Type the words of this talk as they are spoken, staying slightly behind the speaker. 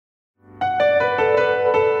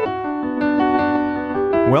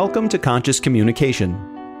Welcome to Conscious Communication,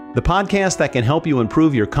 the podcast that can help you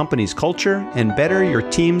improve your company's culture and better your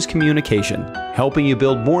team's communication, helping you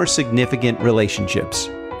build more significant relationships.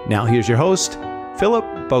 Now here's your host, Philip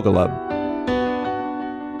Bogalub.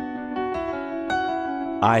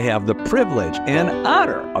 I have the privilege and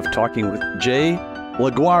honor of talking with Jay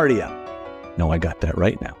LaGuardia. No, I got that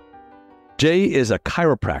right now. Jay is a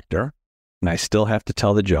chiropractor, and I still have to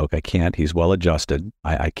tell the joke. I can't. He's well adjusted.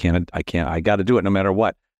 I can't. I got to do it no matter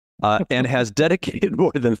what. And has dedicated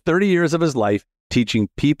more than 30 years of his life teaching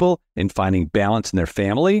people and finding balance in their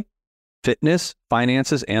family, fitness,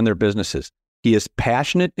 finances, and their businesses. He is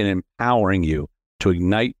passionate in empowering you to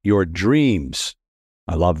ignite your dreams.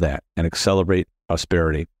 I love that. And accelerate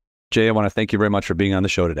prosperity. Jay, I want to thank you very much for being on the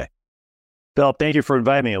show today. Bill, thank you for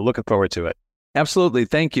inviting me. I'm looking forward to it. Absolutely.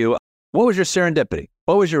 Thank you. What was your serendipity?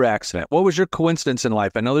 What was your accident? What was your coincidence in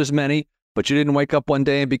life? I know there's many, but you didn't wake up one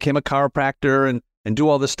day and became a chiropractor and do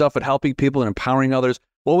all this stuff at helping people and empowering others.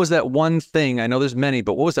 What was that one thing? I know there's many,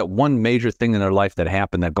 but what was that one major thing in their life that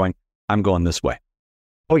happened that I'm going this way?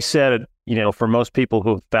 Always said, for most people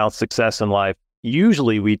who have found success in life,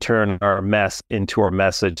 usually we turn our mess into our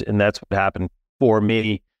message. And that's what happened for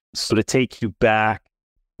me. So to take you back,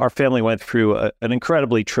 our family went through an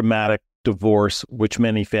incredibly traumatic divorce, which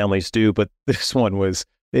many families do, but this one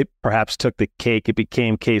it perhaps took the cake. It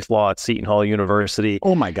became case law at Seton Hall University.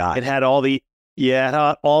 Oh my God. It had all the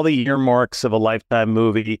earmarks of a Lifetime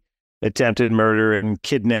movie, attempted murder and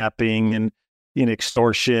kidnapping and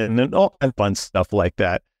extortion and all that fun stuff like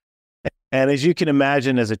that. And as you can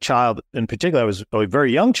imagine, as a child, in particular, I was a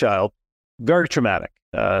very young child, very traumatic,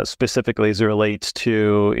 specifically as it relates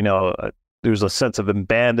to, there was a sense of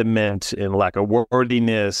abandonment and lack of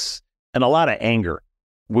worthiness and a lot of anger.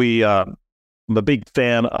 I'm a big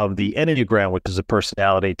fan of the Enneagram, which is a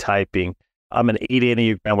personality typing. I'm an 8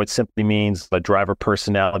 Enneagram, which simply means a driver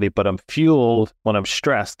personality, but I'm fueled when I'm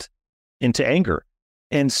stressed into anger.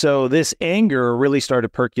 And so this anger really started to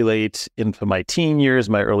percolate into my teen years,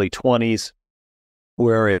 my early 20s,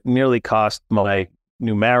 where it nearly cost my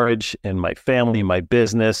new marriage and my family, my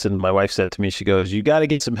business. And my wife said to me, she goes, "You got to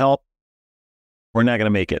get some help. We're not going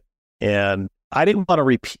to make it." And I didn't want to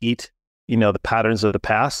repeat, the patterns of the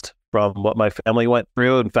past from what my family went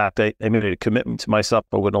through. In fact, I made a commitment to myself.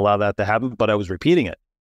 I wouldn't allow that to happen, but I was repeating it.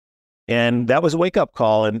 And that was a wake-up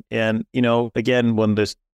call. And again, when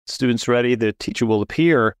the student's ready, the teacher will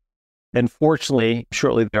appear. And fortunately,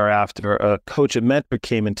 shortly thereafter, a coach and mentor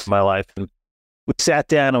came into my life. And we sat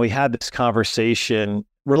down and we had this conversation,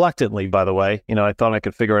 reluctantly, by the way. I thought I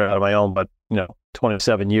could figure it out on my own, but,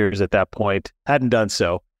 27 years at that point, hadn't done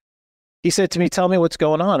so. He said to me, "Tell me what's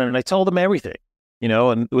going on." And I told him everything.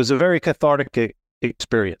 And it was a very cathartic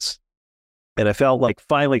experience. And I felt like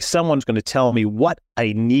finally someone's going to tell me what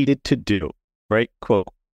I needed to do, right? Quote,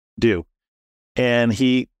 do. And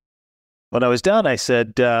when I was done, I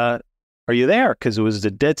said, "Are you there?" Because it was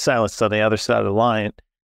a dead silence on the other side of the line.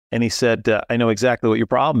 And he said, "I know exactly what your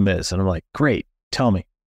problem is." And I'm like, "Great, tell me."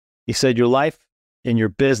 He said, "Your life and your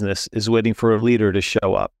business is waiting for a leader to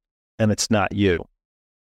show up, and it's not you."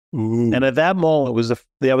 Ooh. And at that moment,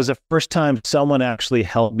 that was the first time someone actually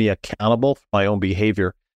held me accountable for my own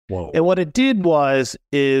behavior. Whoa. And what it did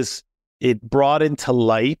is it brought into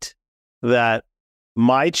light that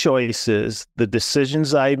my choices, the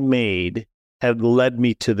decisions I made, have led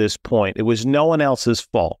me to this point. It was no one else's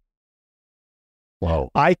fault.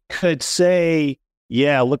 Wow. I could say,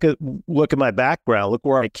 yeah, look at my background, look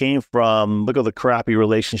where I came from, look at the crappy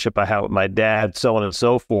relationship I had with my dad, so on and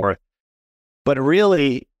so forth. But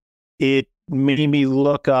really, it made me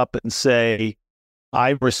look up and say,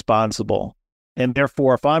 I'm responsible. And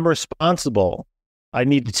therefore, if I'm responsible, I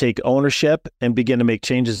need to take ownership and begin to make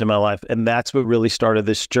changes in my life. And that's what really started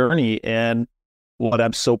this journey and what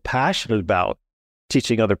I'm so passionate about,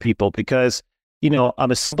 teaching other people. Because, I'm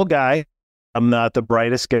a simple guy. I'm not the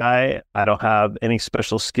brightest guy. I don't have any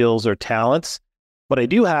special skills or talents. What I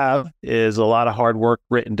do have is a lot of hard work,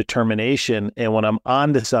 grit, and determination. And when I'm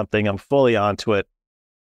onto something, I'm fully onto it.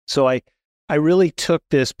 So I really took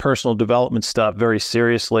this personal development stuff very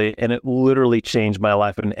seriously, and it literally changed my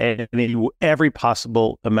life in every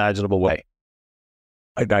possible imaginable way.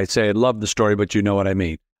 I'd say I love the story, but you know what I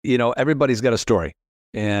mean. Everybody's got a story,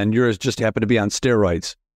 and yours just happened to be on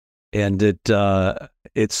steroids. And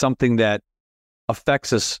it's something that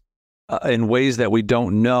affects us in ways that we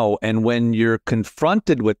don't know. And when you're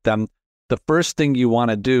confronted with them, the first thing you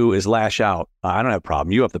want to do is lash out. I don't have a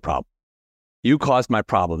problem. You have the problem. You caused my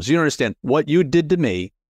problems. You understand what you did to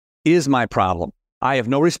me is my problem. I have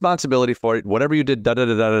no responsibility for it. Whatever you did,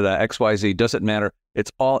 X, Y, Z, doesn't matter.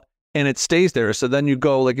 It's all, and it stays there. So then you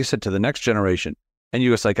go, like you said, to the next generation. And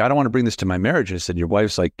you was like, I don't want to bring this to my marriage. And I said, your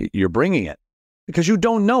wife's like, you're bringing it because you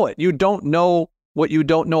don't know it. You don't know what you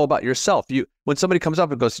don't know about yourself. When somebody comes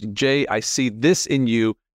up and goes, Jay, I see this in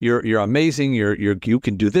you. You're amazing. You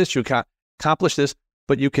can do this. You can accomplish this,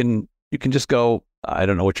 but you can just go, I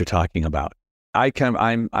don't know what you're talking about.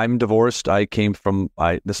 I'm divorced. This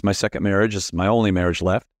is my second marriage. This is my only marriage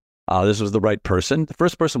left. This was the right person. The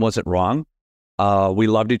first person wasn't wrong. We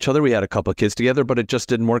loved each other. We had a couple of kids together, but it just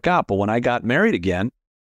didn't work out. But when I got married again,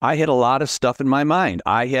 I had a lot of stuff in my mind.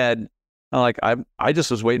 I just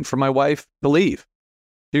was waiting for my wife to leave.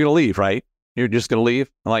 You're going to leave, right? You're just going to leave?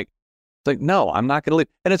 It's like, no, I'm not going to leave.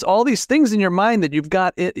 And it's all these things in your mind that you've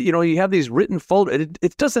got, you have these written folders.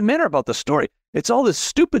 It doesn't matter about the story. It's all this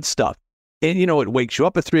stupid stuff. And, it wakes you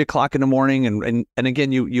up at 3 o'clock in the morning. And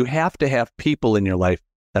again, you have to have people in your life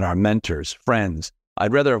that are mentors, friends.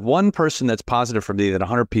 I'd rather have one person that's positive for me than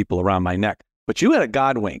 100 people around my neck. But you had a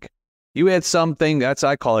God wink. You had something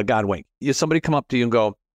I call a God wink. Somebody come up to you and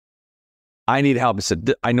go, I need help. I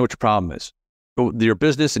said, I know what your problem is. Your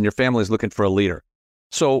business and your family is looking for a leader.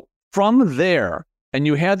 So from there, and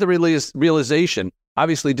you had the realization,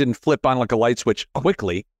 obviously didn't flip on like a light switch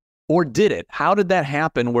quickly, or did it? How did that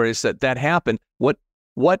happen? Where is that happened? What,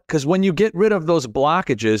 because when you get rid of those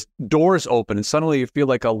blockages, doors open and suddenly you feel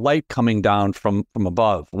like a light coming down from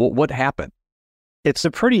above. What happened? It's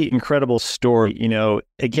a pretty incredible story.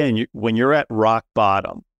 Again, when you're at rock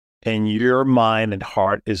bottom and your mind and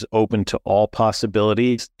heart is open to all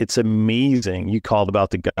possibilities, it's amazing. You called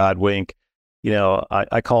about the God wink.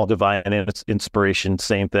 I call it divine inspiration,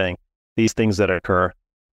 same thing. These things that occur.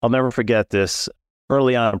 I'll never forget this.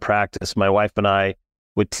 Early on in practice, my wife and I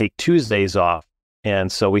would take Tuesdays off.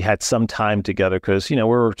 And so we had some time together because, we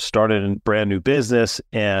were starting a brand new business.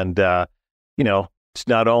 And, it's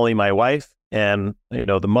not only my wife and,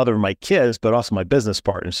 the mother of my kids, but also my business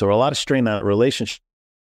partner. So a lot of strain on that relationship.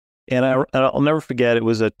 And I'll never forget, it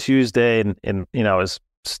was a Tuesday and I was,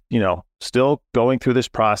 still going through this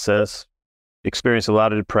process, experienced a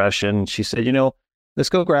lot of depression. She said, let's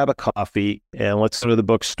go grab a coffee and let's go to the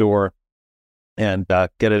bookstore and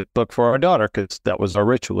get a book for our daughter, because that was our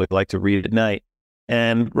ritual. We'd like to read at night.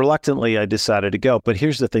 And reluctantly, I decided to go. But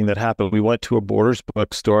here's the thing that happened. We went to a Borders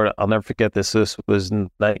bookstore. I'll never forget this. This was in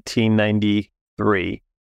 1993.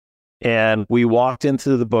 And we walked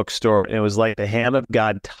into the bookstore, and it was like the hand of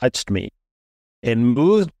God touched me and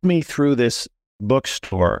moved me through this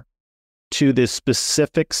bookstore to this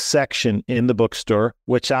specific section in the bookstore,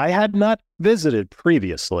 which I had not visited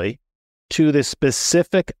previously, to this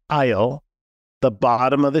specific aisle, the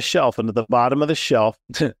bottom of the shelf. And at the bottom of the shelf,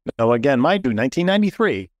 again, mind you,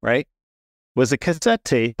 1993, right, was a cassette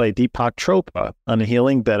tape by Deepak Chopra on the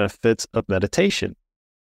healing benefits of meditation.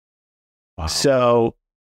 Wow. So,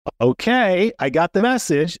 okay, I got the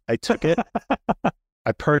message. I took it.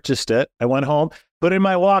 I purchased it. I went home, put it in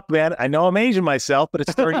my Walkman. I know I'm aging myself, but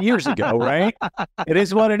it's 30 years ago, right? It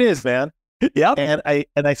is what it is, man. Yep. And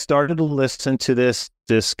I started to listen to this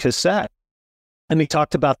cassette. And he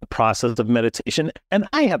talked about the process of meditation. And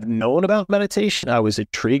I have known about meditation. I was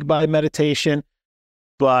intrigued by meditation.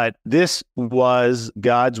 But this was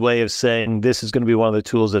God's way of saying, this is going to be one of the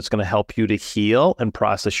tools that's going to help you to heal and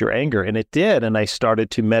process your anger. And it did. And I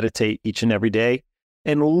started to meditate each and every day.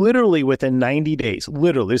 And literally within 90 days,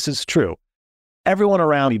 literally, this is true, everyone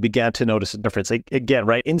around me began to notice a difference. Again,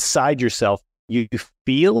 right inside yourself, you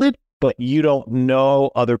feel it, but you don't know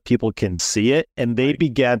other people can see it. And they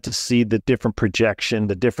began to see the different projection,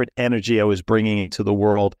 the different energy I was bringing into the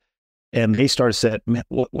world. And they started saying, man,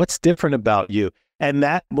 what's different about you? And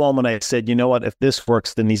that moment I said, you know what, if this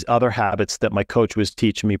works, then these other habits that my coach was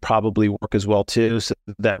teaching me probably work as well too. So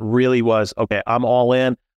that really was, okay, I'm all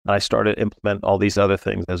in. And I started to implement all these other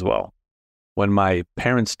things as well. When my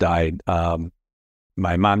parents died,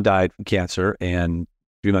 my mom died from cancer, and a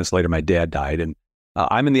few months later, my dad died. And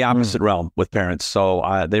I'm in the opposite realm with parents.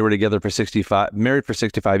 So they were together for 65, married for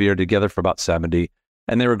 65 years, together for about 70.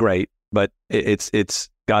 And they were great. But it's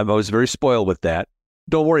God, I was very spoiled with that.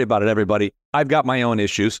 Don't worry about it, everybody. I've got my own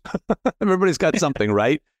issues. Everybody's got something,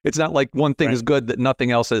 right? It's not like one thing is good that nothing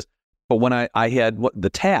else is. But when I had the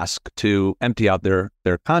task to empty out their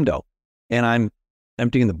condo, and I'm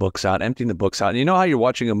emptying the books out. And you know how you're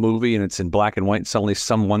watching a movie and it's in black and white and suddenly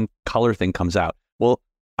some one color thing comes out? Well,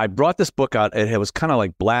 I brought this book out and it was kind of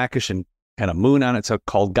like blackish and kind of moon on it. It's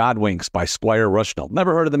called God Winks by Squire Rushnell.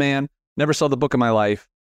 Never heard of the man, never saw the book in my life.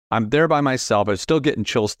 I'm there by myself. I'm still getting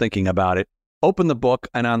chills thinking about it. Open the book,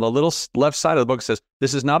 and on the little left side of the book it says,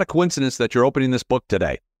 "This is not a coincidence that you're opening this book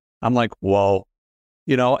today." I'm like, whoa.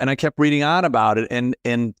 And I kept reading on about it,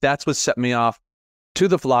 and that's what set me off to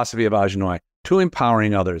the philosophy of Ajinoy, to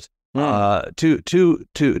empowering others,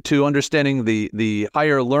 to understanding the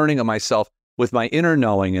higher learning of myself with my inner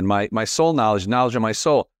knowing and my soul knowledge of my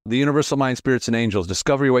soul, the universal mind, spirits, and angels,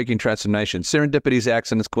 discovery, awakening, transformation, serendipities,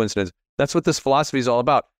 accidents, coincidence. That's what this philosophy is all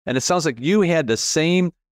about. And it sounds like you had the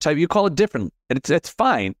same type. You call it different, and it's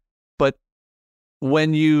fine. But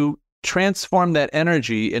when you transform that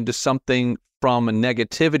energy into something from a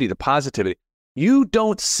negativity to positivity, you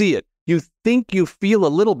don't see it. You think you feel a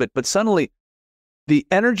little bit, but suddenly the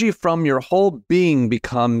energy from your whole being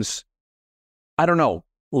becomes, I don't know,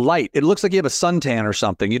 light. It looks like you have a suntan or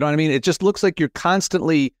something. You know what I mean? It just looks like you're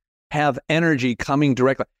constantly have energy coming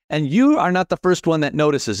directly. And you are not the first one that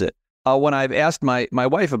notices it. When I've asked my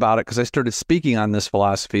wife about it, because I started speaking on this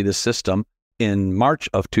philosophy, this system, in March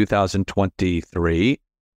of 2023,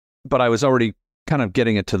 but I was already kind of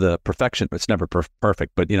getting it to the perfection. It's never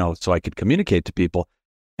perfect, but, so I could communicate to people.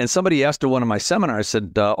 And somebody asked at one of my seminars,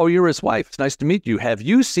 said, oh, you're his wife. It's nice to meet you. Have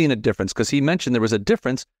you seen a difference? Because he mentioned there was a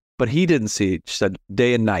difference, but he didn't see it. She said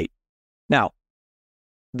day and night. Now,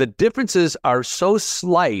 the differences are so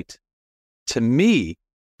slight to me,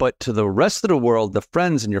 but to the rest of the world, the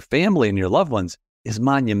friends and your family and your loved ones, is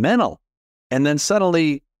monumental. And then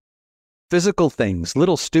suddenly physical things,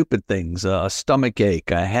 little stupid things, a stomach ache,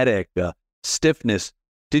 a headache, stiffness.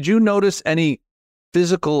 Did you notice any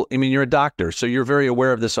physical? I mean, you're a doctor, so you're very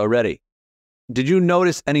aware of this already. Did you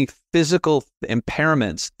notice any physical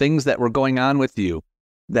impairments, things that were going on with you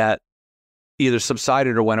that either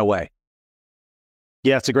subsided or went away?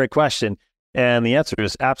 Yeah, it's a great question. And the answer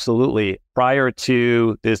is absolutely. Prior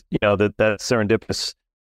to this, that serendipitous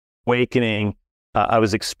awakening, I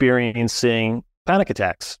was experiencing panic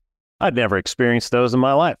attacks. I'd never experienced those in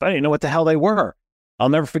my life. I didn't know what the hell they were. I'll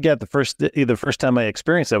never forget the first time I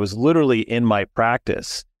experienced it. I was literally in my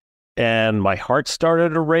practice, and my heart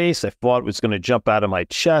started to race. I thought it was going to jump out of my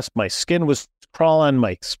chest. My skin was crawling.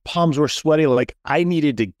 My palms were sweaty. Like I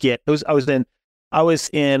needed to get. I was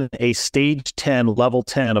in a stage 10, level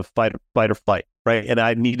 10 of fight or flight, right? And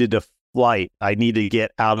I needed to flight. I needed to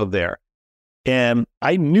get out of there. And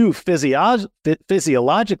I knew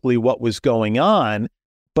physiologically what was going on,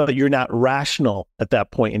 but you're not rational at that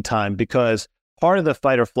point in time, because part of the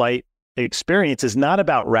fight or flight experience is not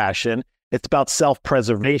about ration. It's about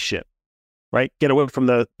self-preservation, right? Get away from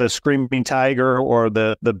the screaming tiger or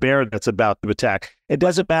the bear that's about to attack. It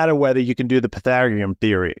doesn't matter whether you can do the Pythagorean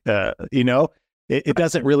theory, It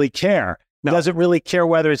doesn't really care. No. It doesn't really care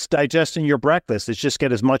whether it's digesting your breakfast. It's just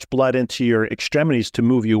get as much blood into your extremities to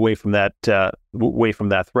move you away from that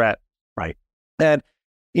threat. Right. And,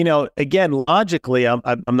 again, logically, I'm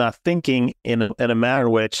not thinking in a manner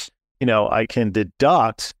in which, I can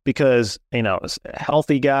deduct, because, I was a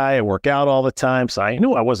healthy guy. I work out all the time. So I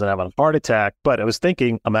knew I wasn't having a heart attack, but I was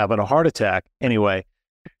thinking I'm having a heart attack anyway.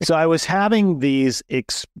 So I was having these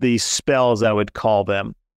spells, I would call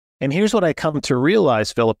them. And here's what I come to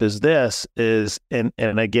realize, Philip, and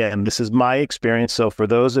again, this is my experience. So for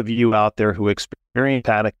those of you out there who experience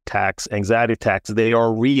panic attacks, anxiety attacks, they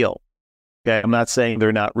are real. Okay. I'm not saying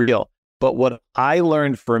they're not real, but what I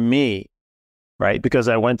learned for me, right? Because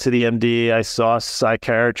I went to the MD, I saw a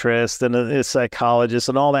psychiatrist and a psychologist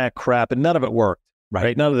and all that crap, and none of it worked,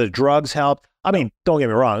 right? None of the drugs helped. I mean, don't get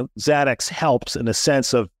me wrong. Xanax helps in the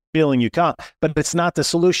sense of feeling you calm, but it's not the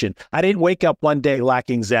solution. I didn't wake up one day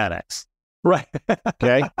lacking Xanax. Right.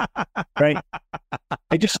 Okay. Right.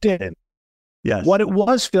 I just didn't. Yes. What it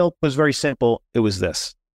was, Phil, was very simple. It was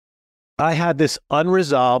this. I had this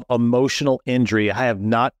unresolved emotional injury I have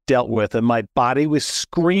not dealt with, and my body was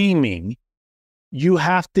screaming, you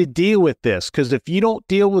have to deal with this, because if you don't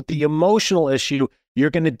deal with the emotional issue, you're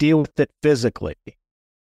going to deal with it physically.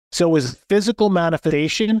 So it was a physical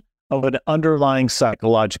manifestation of an underlying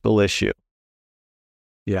psychological issue.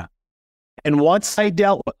 Yeah. And once I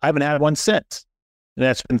haven't had one since. And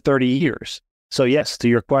that's been 30 years. So yes, to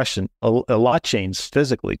your question, a lot changed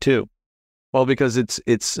physically too. Well, because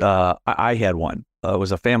I had one. It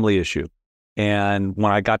was a family issue. And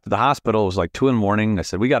when I got to the hospital, it was like 2 a.m. I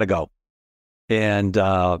said, we got to go. And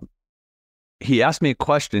he asked me a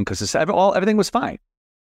question because everything was fine.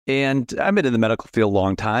 And I've been in the medical field a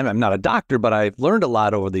long time. I'm not a doctor, but I've learned a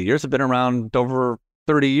lot over the years. I've been around over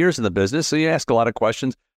 30 years in the business. So you ask a lot of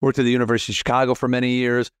questions. Worked at the University of Chicago for many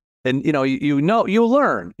years. And, you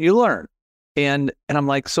learn. And I'm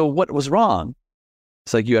like, so what was wrong?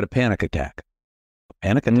 It's like, you had a panic attack. A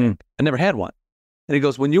panic attack? I never had one. And he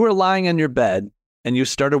goes, when you were lying on your bed and you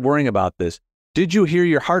started worrying about this, did you hear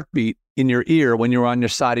your heartbeat in your ear when you were on your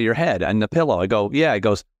side of your head on the pillow? I go, yeah. He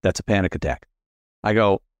goes, that's a panic attack. I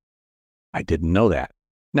go, I didn't know that.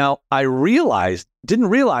 Now, didn't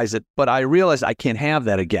realize it, but I realized I can't have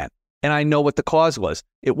that again. And I know what the cause was.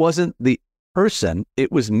 It wasn't the person,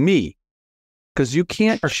 it was me. Because you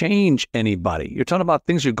can't change anybody. You're talking about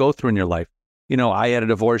things you go through in your life. I had a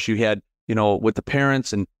divorce, you had, with the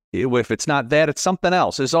parents, and if it's not that, it's something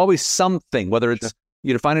else. There's always something, whether it's,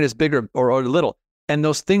 you define it as big or little. And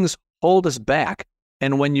those things hold us back.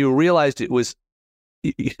 And when you realized it was,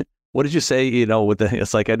 what did you say,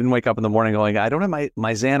 it's like, I didn't wake up in the morning going, I don't have my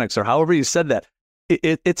Xanax, or however you said that.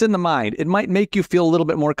 It's in the mind. It might make you feel a little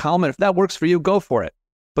bit more calm. And if that works for you, go for it.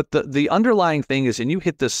 But the underlying thing is, and you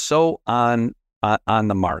hit this so on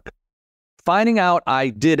the mark, finding out I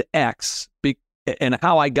did X and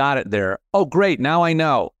how I got it there. Oh, great. Now I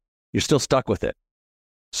know. You're still stuck with it.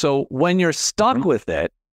 So when you're stuck with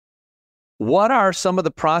it, what are some of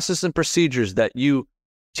the process and procedures that you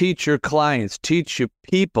teach your clients, teach your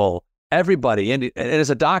people, everybody? And as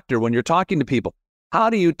a doctor, when you're talking to people, how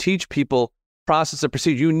do you teach people process and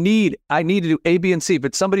procedure? I need to do A, B, and C.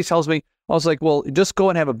 But somebody tells me, I was like, well, just go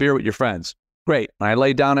and have a beer with your friends. Great. When I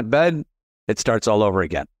lay down at bed, it starts all over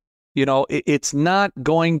again. It's not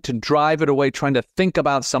going to drive it away trying to think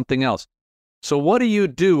about something else. So what do you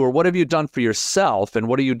do, or what have you done for yourself, and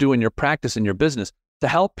what do you do in your practice, in your business, to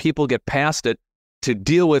help people get past it, to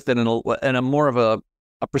deal with it in a more of a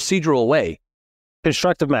procedural way?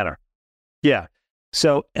 Constructive manner. Yeah.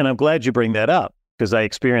 So, and I'm glad you bring that up, because I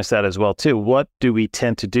experienced that as well too. What do we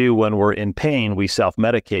tend to do when we're in pain? We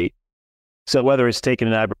self-medicate. So whether it's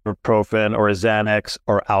taking an ibuprofen or a Xanax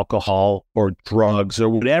or alcohol or drugs or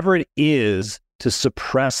whatever it is to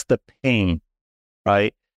suppress the pain,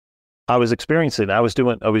 right? I was experiencing, I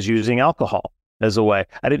was using alcohol as a way.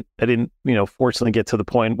 I didn't, fortunately get to the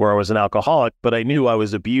point where I was an alcoholic, but I knew I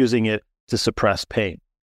was abusing it to suppress pain.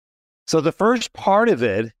 So the first part of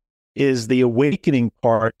it is the awakening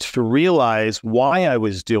part, to realize why I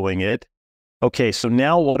was doing it. Okay, so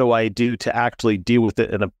now what do I do to actually deal with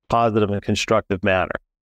it in a positive and constructive manner?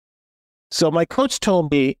 So my coach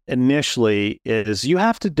told me initially is you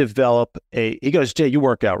have to develop he goes, Jay, you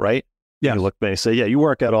work out, right? Yeah. You look at me and say, yeah, you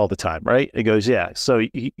work out all the time, right? He goes, yeah. So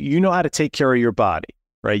you know how to take care of your body,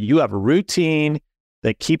 right? You have a routine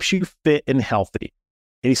that keeps you fit and healthy.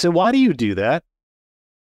 And he said, why do you do that?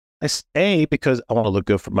 I said, because I want to look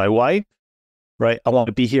good for my wife, right? I want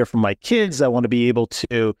to be here for my kids. I want to be able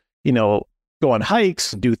to, go on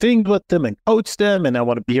hikes, do things with them and coach them. And I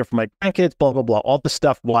want to be here for my grandkids, blah, blah, blah. All the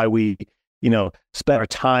stuff why we, spend our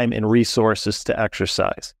time and resources to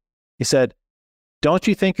exercise. He said, don't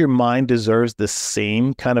you think your mind deserves the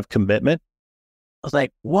same kind of commitment? I was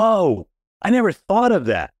like, whoa, I never thought of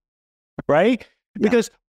that, right? Yeah.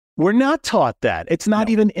 Because we're not taught that. It's not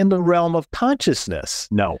even in the realm of consciousness.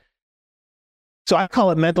 No. So I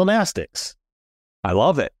call it mental gymnastics. I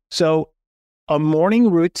love it. So a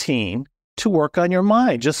morning routine to work on your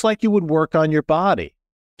mind, just like you would work on your body.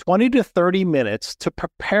 20 to 30 minutes to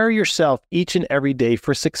prepare yourself each and every day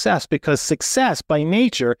for success, because success by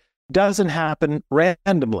nature doesn't happen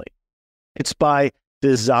randomly. It's by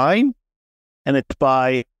design and it's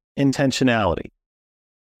by intentionality.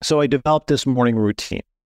 So I developed this morning routine.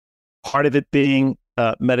 Part of it being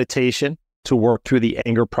meditation to work through the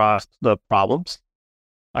the problems.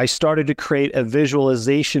 I started to create a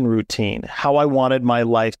visualization routine, how I wanted my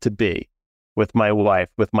life to be with my wife,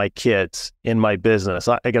 with my kids, in my business.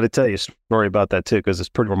 I got to tell you a story about that too, because it's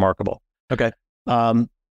pretty remarkable. Okay. And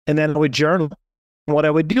then I would journal. What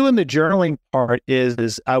I would do in the journaling part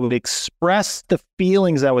is I would express the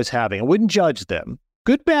feelings I was having. I wouldn't judge them,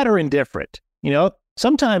 good, bad, or indifferent.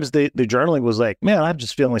 Sometimes the journaling was like, man, I'm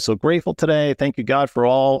just feeling so grateful today. Thank you, God, for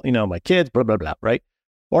all, my kids, blah, blah, blah, right?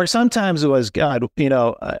 Or sometimes it was, God,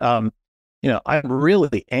 I'm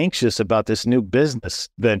really anxious about this new business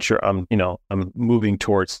venture I'm moving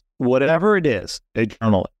towards. Whatever it is, I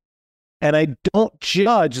journal it. And I don't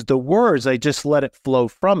judge the words. I just let it flow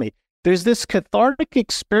from me. There's this cathartic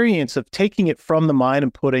experience of taking it from the mind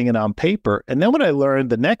and putting it on paper. And then what I learned,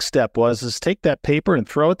 the next step is take that paper and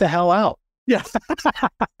throw it the hell out. Yeah.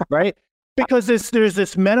 Right? Because there's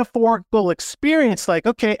this metaphorical experience, like,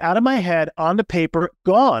 okay, out of my head, on the paper,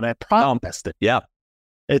 gone. I promised it. Yeah.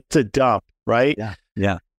 It's a dump, right? Yeah.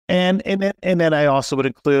 Yeah. And then I also would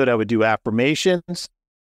include, I would do affirmations.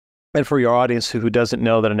 And for your audience who doesn't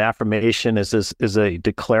know that an affirmation is a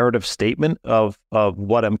declarative statement of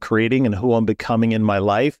what I'm creating and who I'm becoming in my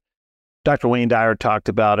life. Dr. Wayne Dyer talked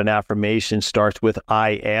about an affirmation starts with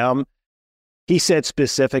I am. He said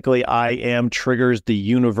specifically, I am triggers the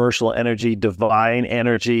universal energy, divine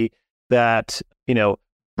energy that,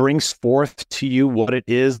 brings forth to you what it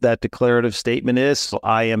is that declarative statement is. So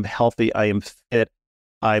I am healthy, I am fit,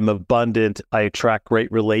 I'm abundant, I attract great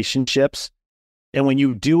relationships. And when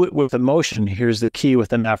you do it with emotion, here's the key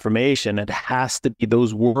with an affirmation. It has to be,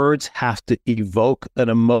 those words have to evoke an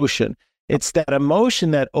emotion. It's that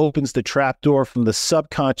emotion that opens the trapdoor from the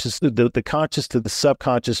subconscious, the conscious to the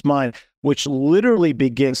subconscious mind, which literally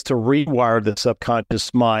begins to rewire the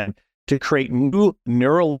subconscious mind to create new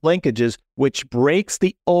neural linkages, which breaks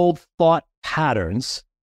the old thought patterns,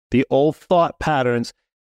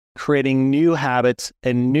 creating new habits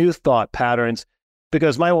and new thought patterns.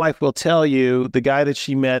 Because my wife will tell you the guy that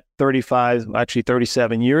she met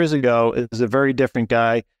 37 years ago is a very different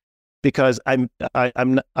guy, because I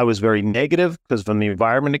was very negative because from the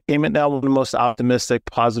environment it came in. Now, one of the most optimistic,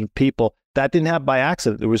 positive people. That didn't happen by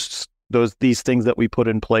accident. There was these things that we put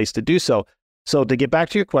in place to do so. So to get back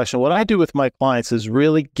to your question, what I do with my clients is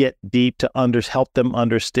really get deep to help them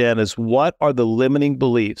understand is what are the limiting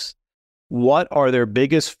beliefs, what are their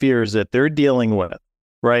biggest fears that they're dealing with,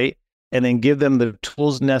 right? And then give them the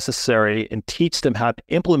tools necessary and teach them how to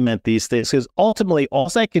implement these things. Because ultimately,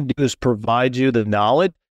 all I can do is provide you the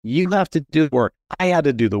knowledge. You have to do the work. I had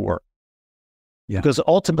to do the work. Yeah. Because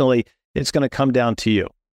ultimately, it's going to come down to you.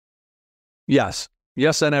 Yes.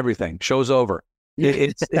 Yes, and everything. Show's over.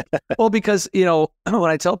 Well, because, when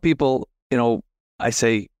I tell people, I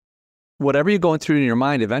say, whatever you're going through in your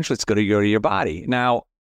mind, eventually it's going to go to your body. Now,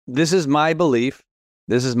 this is my belief.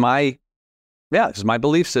 This is my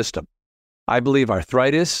belief system. I believe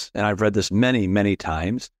arthritis, and I've read this many, many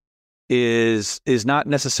times, is not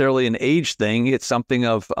necessarily an age thing. It's something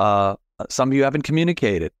of some of you haven't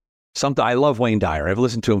communicated. I love Wayne Dyer. I've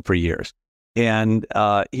listened to him for years. And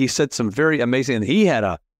he said some very amazing, and he had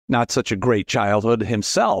a not such a great childhood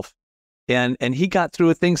himself. And he got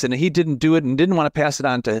through things, and he didn't do it and didn't want to pass it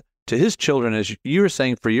on to his children, as you were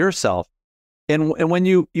saying, for yourself. And when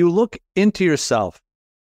you look into yourself,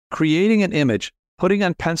 creating an image, putting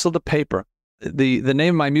on pencil to paper. The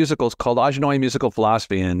name of my musical is called Ajinoy Musical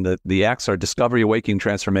Philosophy, and the acts are Discovery, Awakening,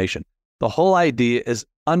 Transformation. The whole idea is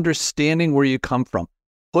understanding where you come from,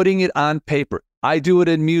 putting it on paper. I do it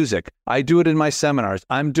in music. I do it in my seminars.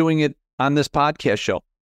 I'm doing it on this podcast show.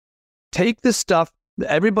 Take this stuff.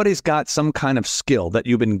 Everybody's got some kind of skill that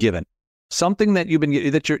you've been given, something that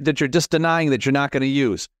that you're just denying that you're not going to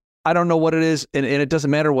use. I don't know what it is, and it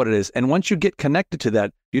doesn't matter what it is. And once you get connected to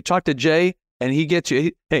that, you talk to Jay, and he gets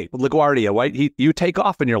you. Hey, LaGuardia, right? You take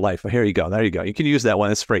off in your life. Here you go. There you go. You can use that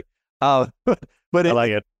one. It's free. But I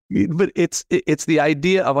like it. But it's the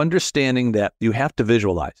idea of understanding that you have to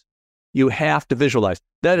visualize. You have to visualize.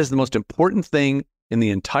 That is the most important thing in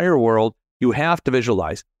the entire world. You have to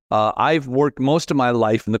visualize. I've worked most of my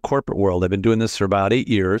life in the corporate world. I've been doing this for about 8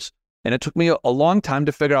 years, and it took me a long time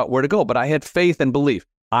to figure out where to go. But I had faith and belief.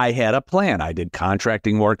 I had a plan. I did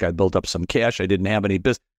contracting work. I built up some cash. I didn't have any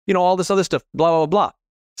business, all this other stuff, blah, blah, blah.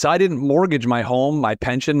 So I didn't mortgage my home, my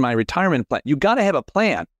pension, my retirement plan. You got to have a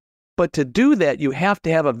plan. But to do that, you have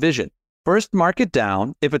to have a vision. First, mark it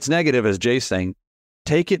down. If it's negative, as Jay's saying,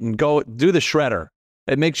 take it and go do the shredder.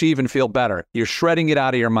 It makes you even feel better. You're shredding it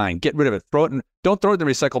out of your mind. Get rid of it. Don't throw it in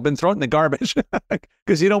the recycle bin. Throw it in the garbage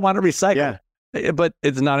because you don't want to recycle. Yeah. But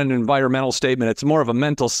it's not an environmental statement. It's more of a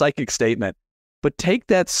mental, psychic statement. But take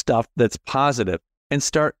that stuff that's positive and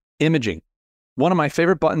start imaging. One of my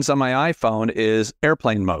favorite buttons on my iPhone is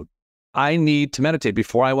airplane mode. I need to meditate.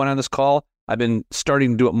 Before I went on this call, I've been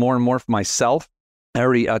starting to do it more and more for myself. I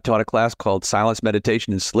already taught a class called Silence,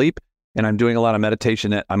 Meditation, and Sleep, and I'm doing a lot of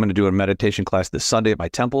meditation. I'm going to do a meditation class this Sunday at my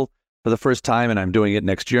temple for the first time, and I'm doing it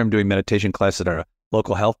next year. I'm doing meditation class at our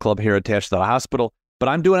local health club here attached to the hospital, but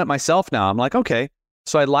I'm doing it myself now. I'm like, okay.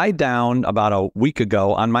 So I lied down about a week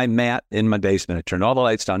ago on my mat in my basement. I turned all the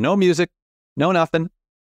lights down, no music, no nothing.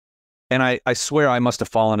 And I swear I must have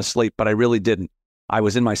fallen asleep, but I really didn't. I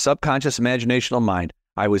was in my subconscious imaginational mind.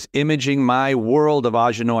 I was imaging my world of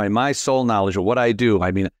Ajinoy, my soul knowledge of what I do.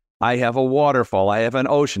 I mean, I have a waterfall, I have an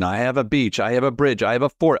ocean, I have a beach, I have a bridge, I have a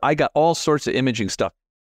fort. I got all sorts of imaging stuff.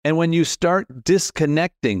 And when you start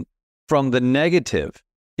disconnecting from the negative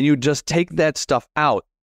and you just take that stuff out,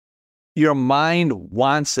 your mind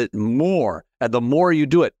wants it more. And the more you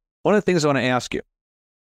do it, one of the things I want to ask you,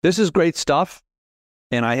 this is great stuff.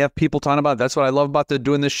 And I have people talking about it. That's what I love about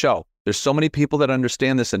doing this show. There's so many people that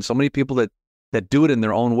understand this and so many people that do it in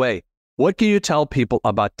their own way. What can you tell people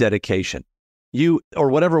about dedication? Or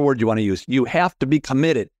whatever word you want to use, you have to be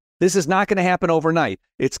committed. This is not going to happen overnight.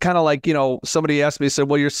 It's kind of like, somebody asked me, said,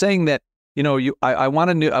 well, you're saying that, I want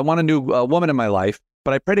a new woman in my life,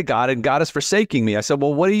 but I pray to God and God is forsaking me. I said,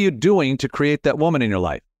 well, what are you doing to create that woman in your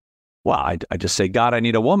life? Well, I just say, God, I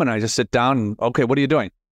need a woman. I just sit down and, okay, what are you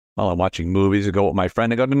doing? Well, I'm watching movies. I go with my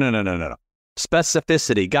friend. I go, no.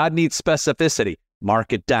 Specificity. God needs specificity.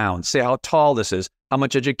 Mark it down. Say how tall this is. how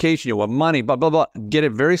much education you want, money, blah, blah, blah. Get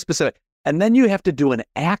it very specific. And then you have to do an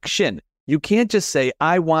action. You can't just say,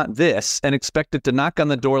 I want this, and expect it to knock on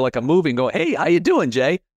the door like a movie and go, hey, how you doing,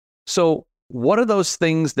 Jay? So what are those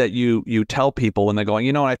things that you tell people when they're going,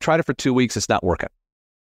 you know, I tried it for 2 weeks, it's not working?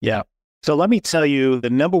 Yeah. So let me tell you the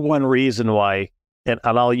number one reason why, and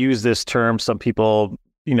I'll use this term, some people,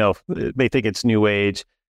 you know, may think it's new age,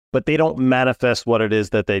 but they don't manifest what it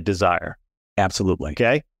is that they desire. Absolutely.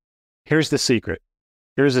 Okay. Here's the secret.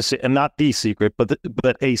 And not the secret,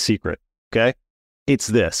 but a secret. Okay. It's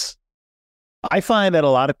this. I find that a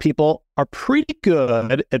lot of people are pretty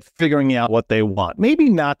good at figuring out what they want. Maybe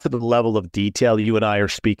not to the level of detail you and I are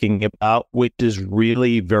speaking about, which is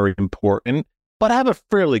really very important, but I have a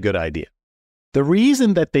fairly good idea. The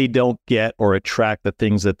reason that they don't get or attract the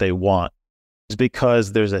things that they want is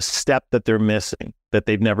because there's a step that they're missing that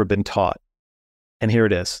they've never been taught. And here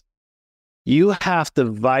it is. You have to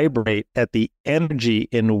vibrate at the energy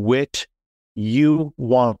in which you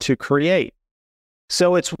want to create.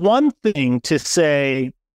 So it's one thing to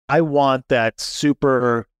say, I want that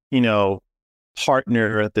super, you know,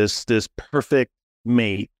 partner, this perfect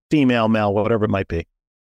mate, female, male, whatever it might be.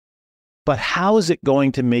 But how is it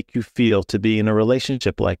going to make you feel to be in a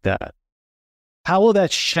relationship like that? How will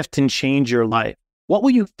that shift and change your life? What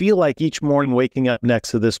will you feel like each morning waking up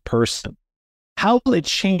next to this person? How will it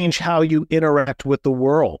change how you interact with the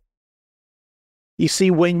world? You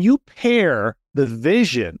see, when you pair the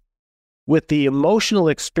vision with the emotional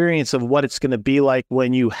experience of what it's going to be like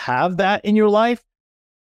when you have that in your life,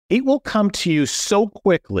 it will come to you so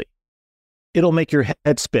quickly, it'll make your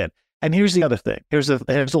head spin. And here's the other thing. Here's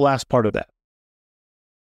the last part of that.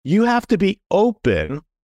 You have to be open.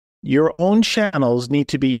 Your own channels need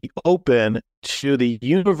to be open to the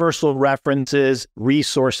universal references,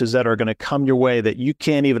 resources that are going to come your way that you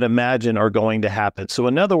can't even imagine are going to happen. So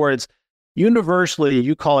in other words, universally,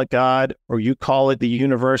 you call it God or you call it the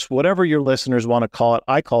universe, whatever your listeners want to call it,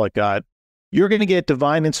 I call it God. You're going to get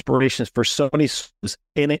divine inspirations for so many sources.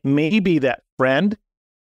 And it may be that friend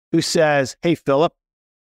who says, hey, Philip,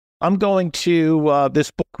 I'm going to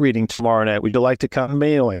this book reading tomorrow night. Would you like to come to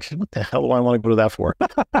me? Like, what the hell do I want to go to that for?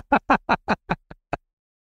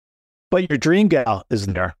 But your dream gal is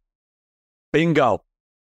there. Bingo.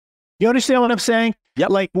 You understand what I'm saying? Yep.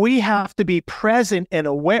 Like, we have to be present and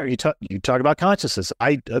aware. You talk about consciousness.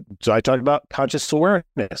 So I talk about conscious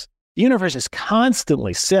awareness. The universe is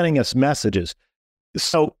constantly sending us messages.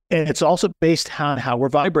 So, and it's also based on how we're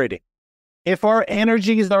vibrating. If our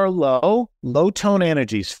energies are low tone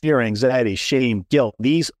energies, fear, anxiety, shame, guilt,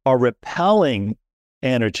 these are repelling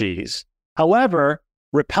energies. However,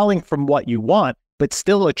 repelling from what you want, but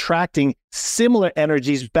still attracting similar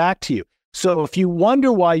energies back to you. So if you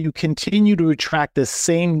wonder why you continue to attract the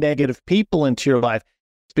same negative people into your life,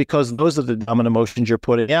 it's because those are the dominant emotions you're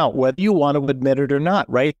putting out, whether you want to admit it or not,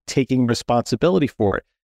 right? Taking responsibility for it,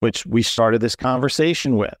 which we started this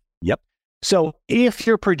conversation with. Yep. So if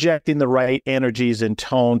you're projecting the right energies and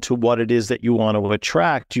tone to what it is that you want to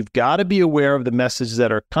attract, you've got to be aware of the messages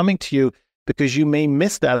that are coming to you because you may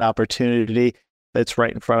miss that opportunity that's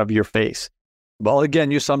right in front of your face. Well, again,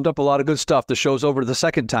 you summed up a lot of good stuff. The show's over the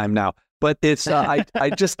second time now, but it's I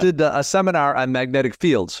just did a seminar on magnetic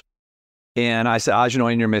fields, and I said, as you know,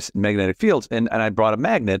 in your magnetic fields, and I brought a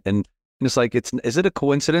magnet, and it's like, is it a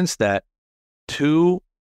coincidence that two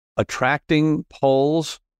attracting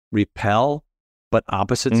poles repel, but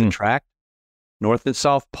opposites attract? North and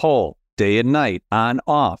South Pole, day and night, on,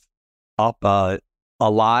 off, up,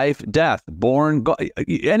 alive, death, born,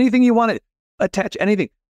 anything you want to attach, anything.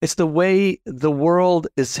 It's the way the world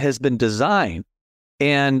has been designed,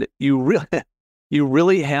 and you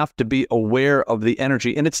really have to be aware of the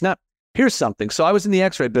energy. And it's not. Here's something. So I was in the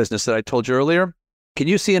X-ray business that I told you earlier. Can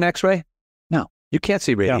you see an X-ray? No, you can't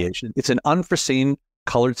see radiation. Yeah. It's an unforeseen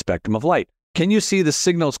colored spectrum of light. Can you see the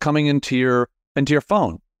signals coming into your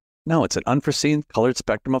phone? No, it's an unforeseen colored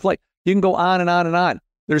spectrum of light. You can go on and on and on.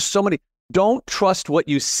 There's so many. Don't trust what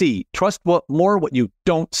you see. Trust what you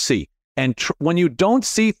don't see. And when you don't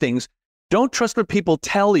see things, don't trust what people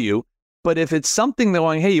tell you. But if it's something they're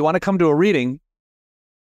going, hey, you want to come to a reading?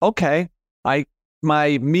 Okay,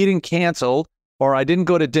 my meeting canceled, or I didn't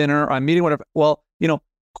go to dinner, or I'm meeting whatever. Well,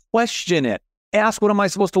 question it. Ask, what am I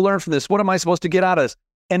supposed to learn from this? What am I supposed to get out of this?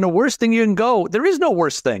 And the worst thing you can go, there is no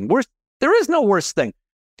worst thing. There is no worst thing.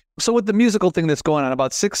 So with the musical thing that's going on,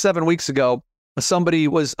 about 6-7 weeks ago, somebody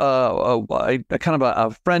was kind of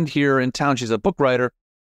a friend here in town. She's a book writer.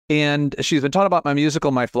 And she's been talking about my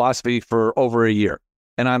musical, my philosophy for over a year.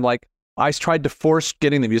 And I'm like, I tried to force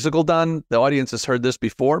getting the musical done. The audience has heard this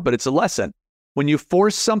before, but it's a lesson. When you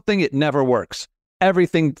force something, it never works.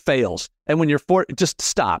 everything fails. And when you're just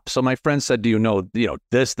stop. So my friend said, do you know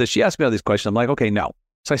this? She asked me all these questions. I'm like, okay, no.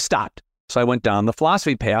 So I stopped. So I went down the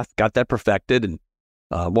philosophy path, got that perfected, and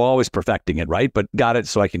we're always perfecting it, right? But got it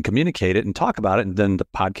so I can communicate it and talk about it, and then the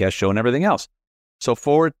podcast show and everything else. So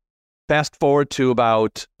fast forward to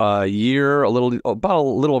about a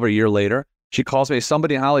little over a year later, she calls me,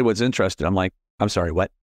 somebody in Hollywood's interested. I'm like, I'm sorry,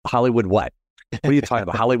 what? Hollywood what? What are you talking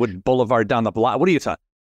about? Hollywood Boulevard down the block? What are you talking?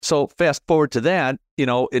 So fast forward to that,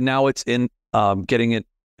 and now it's in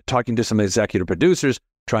talking to some executive producers,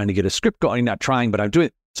 trying to get a script going, not trying, but I'm doing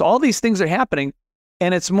it. So all these things are happening,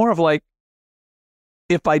 and it's more of like,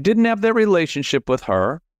 if I didn't have that relationship with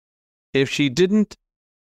her, if she didn't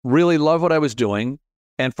really love what I was doing,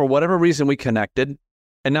 and for whatever reason we connected,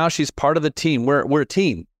 and now she's part of the team. We're a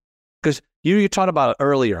team. Because you talked about it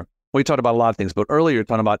earlier. We talked about a lot of things, but earlier you're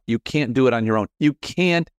talking about you can't do it on your own. You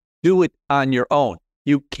can't do it on your own.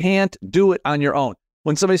 You can't do it on your own.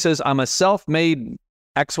 When somebody says, I'm a self-made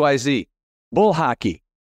XYZ, bull hockey,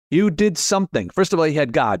 you did something. First of all, you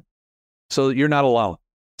had God, so you're not alone.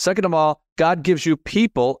 Second of all, God gives you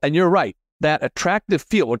people, and you're right, that attractive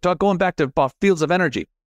field. We're going back to fields of energy.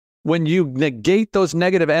 When you negate those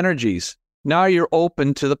negative energies, now you're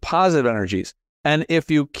open to the positive energies. And if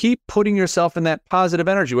you keep putting yourself in that positive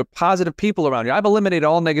energy with positive people around you, I've eliminated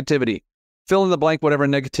all negativity. Fill in the blank, whatever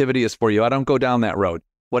negativity is for you. I don't go down that road.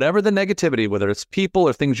 Whatever the negativity, whether it's people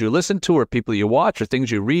or things you listen to or people you watch or things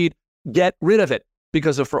you read, get rid of it.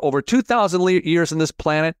 Because for over 2,000 years on this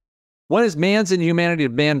planet, when has man's and humanity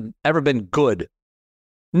of man ever been good?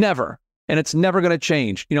 Never. And it's never going to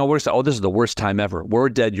change. We're saying, oh, this is the worst time ever. We're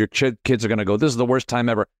dead. Your kids are going to go, this is the worst time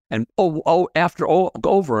ever. And over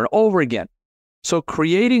and over again. So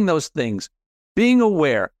creating those things, being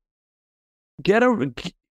aware, get a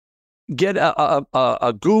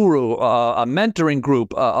guru, a mentoring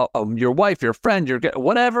group, your wife, your friend,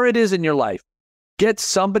 whatever it is in your life. Get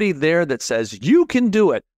somebody there that says, you can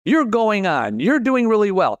do it. You're going on. You're doing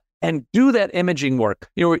really well. And do that imaging work.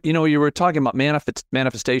 You were talking about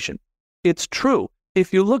manifestation. It's true.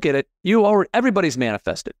 If you look at it, everybody's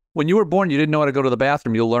manifested. When you were born, you didn't know how to go to the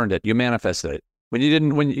bathroom. You learned it. You manifested it. When you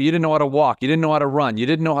didn't know how to walk, you didn't know how to run, you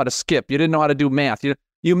didn't know how to skip, you didn't know how to do math.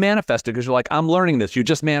 You manifested because you're like, I'm learning this. You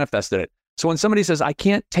just manifested it. So when somebody says, I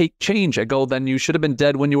can't take change, I go, then you should have been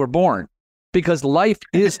dead when you were born, because life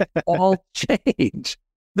is all change.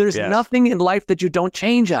 There's nothing in life that you don't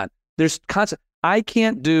change on. There's constant.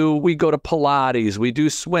 We go to Pilates, we do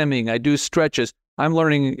swimming, I do stretches. I'm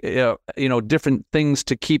learning, different things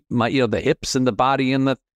to keep my, the hips and the body and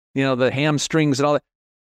the hamstrings and all that.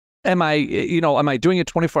 Am I doing it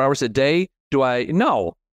 24 hours a day?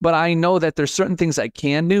 No, but I know that there's certain things I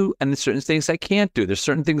can do and there's certain things I can't do. There's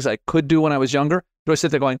certain things I could do when I was younger. Do I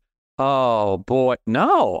sit there going, oh boy,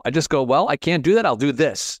 no? I just go, well, I can't do that. I'll do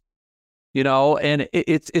this, and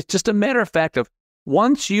it's just a matter of fact of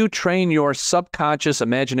once you train your subconscious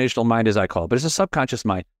imaginational mind, as I call it, but it's a subconscious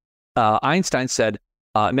mind. Einstein said,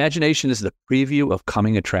 imagination is the preview of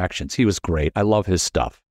coming attractions. He was great. I love his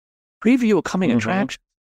stuff. Preview of coming attractions.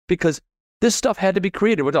 Because this stuff had to be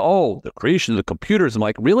created. The creation of the computers. I'm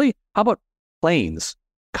like, really? How about planes,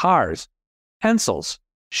 cars, pencils,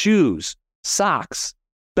 shoes, socks,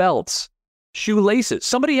 belts, shoelaces?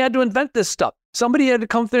 Somebody had to invent this stuff. Somebody had to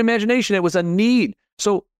come through imagination. It was a need.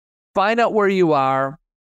 So find out where you are.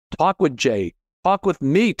 Talk with Jay. Talk with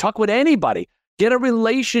me. Talk with anybody. Get a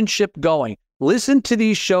relationship going. Listen to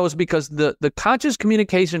these shows, because the Conscious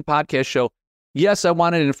Communication Podcast show, yes, I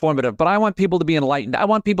want it informative, but I want people to be enlightened. I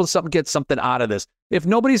want people to get something out of this. If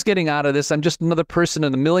nobody's getting out of this, I'm just another person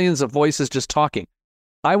in the millions of voices just talking.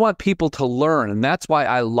 I want people to learn, and that's why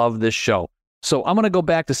I love this show. So I'm going to go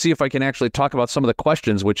back to see if I can actually talk about some of the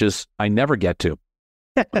questions, which is I never get to.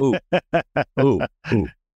 Ooh.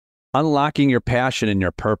 Unlocking your passion and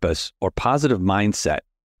your purpose, or positive mindset.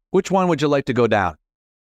 Which one would you like to go down?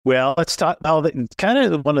 Well, let's talk kind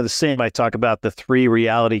of one of the same. I talk about the 3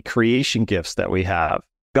 reality creation gifts that we have.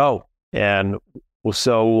 Go. And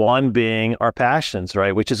so one being our passions,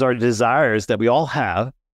 right? Which is our desires that we all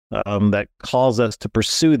have, that calls us to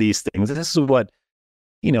pursue these things. This is what,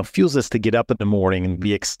 fuels us to get up in the morning and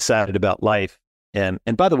be excited about life. And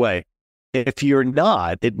by the way, if you're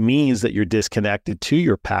not, it means that you're disconnected to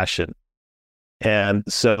your passion. And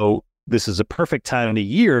so this is a perfect time of the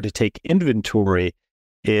year to take inventory.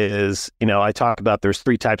 I talk about there's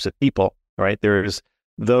 3 types of people, right? There's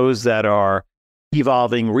those that are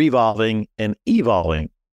evolving, revolving, and evolving.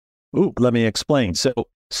 Let me explain. So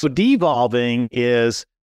devolving is,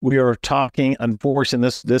 we are talking,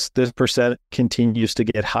 unfortunately, this percent continues to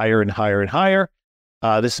get higher and higher and higher.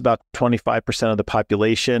 This is about 25% of the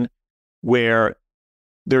population, where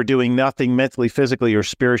They're doing nothing mentally, physically, or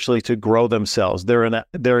spiritually to grow themselves. They're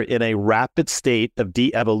in a rapid state of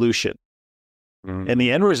de-evolution. And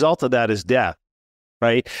the end result of that is death,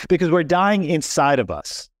 right? Because we're dying inside of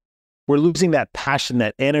us. We're losing that passion,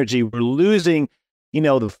 that energy. We're losing,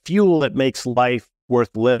 the fuel that makes life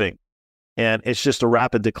worth living. And it's just a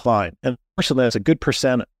rapid decline. And unfortunately, that's a good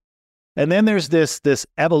percent. And then there's this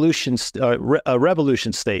revolution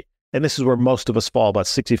state. And this is where most of us fall, about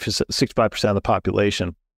 65% of the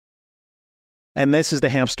population. And this is the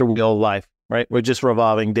hamster wheel of life, right? We're just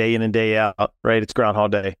revolving day in and day out, right? It's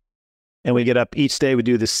Groundhog Day. And we get up each day, we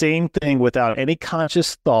do the same thing without any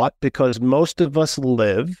conscious thought, because most of us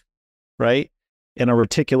live, right, in a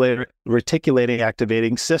reticulating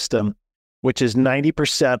activating system, which is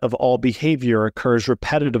 90% of all behavior occurs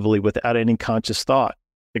repetitively without any conscious thought.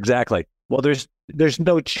 Exactly. Well, there's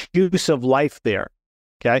no juice of life there,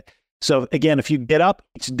 okay? So again, if you get up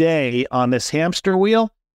each day on this hamster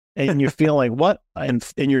wheel and you're feeling what, and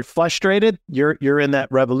you're frustrated, you're in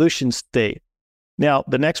that revolution state. Now,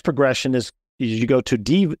 the next progression is you go to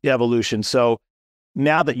de-evolution. So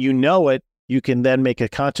now that you know it, you can then make a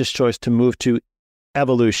conscious choice to move to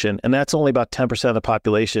evolution. And that's only about 10% of the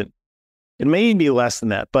population. It may even be less than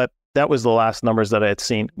that, but that was the last numbers that I had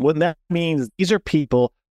seen. What that means, these are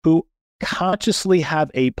people who consciously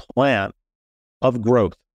have a plan of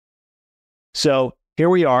growth. So here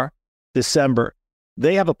we are, December.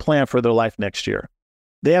 They have a plan for their life next year.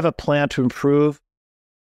 They have a plan to improve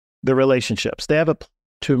their relationships. They have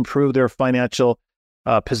to improve their financial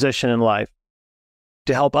position in life,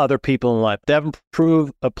 to help other people in life. They have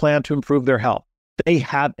a plan to improve their health. They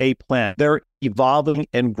have a plan. They're evolving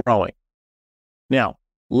and growing. Now,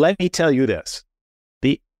 let me tell you this.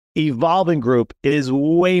 The evolving group is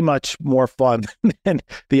way much more fun than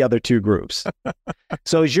the other two groups.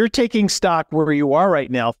 So as you're taking stock where you are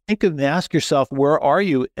right now, ask yourself, where are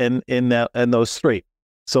you in those three?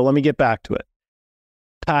 So let me get back to it.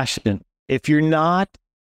 Passion. If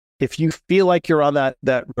you feel like you're on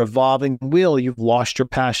that revolving wheel, you've lost your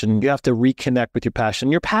passion. You have to reconnect with your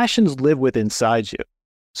passion. Your passions live within inside you.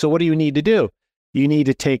 So what do you need to do? You need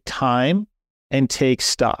to take time and take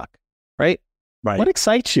stock, right? Right. What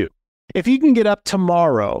excites you? If you can get up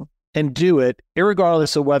tomorrow and do it,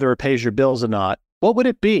 irregardless of whether it pays your bills or not, what would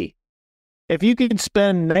it be? If you can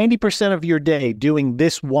spend 90% of your day doing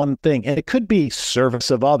this one thing, and it could be service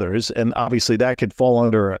of others, and obviously that could fall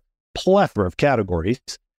under a plethora of categories,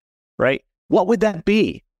 right? What would that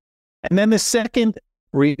be? And then the second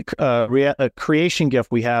creation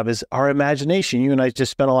gift we have is our imagination. You and I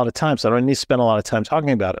just spent a lot of time, so I don't need to spend a lot of time talking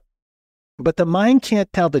about it. But the mind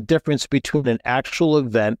can't tell the difference between an actual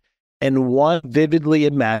event and one vividly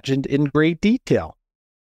imagined in great detail.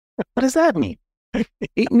 What does that mean?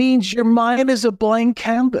 It means your mind is a blank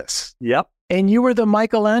canvas. Yep. And you are the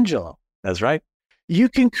Michelangelo. That's right. You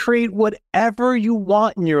can create whatever you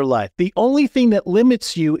want in your life. The only thing that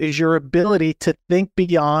limits you is your ability to think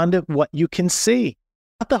beyond what you can see.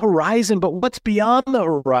 Not the horizon, but what's beyond the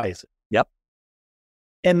horizon. Yep.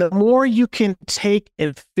 And the more you can take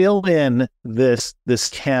and fill in this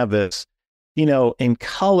canvas, in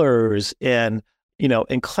colors and,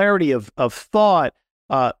 in clarity of thought,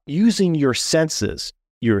 using your senses,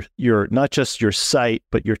 your not just your sight,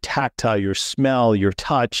 but your tactile, your smell, your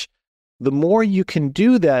touch. The more you can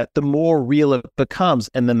do that, the more real it becomes.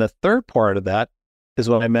 And then the third part of that is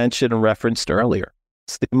what I mentioned and referenced earlier.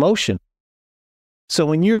 It's the emotion. So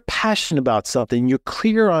when you're passionate about something, you're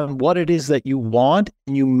clear on what it is that you want,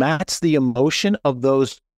 and you match the emotion of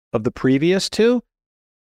the previous two,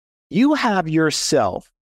 you have yourself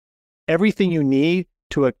everything you need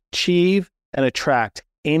to achieve and attract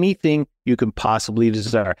anything you can possibly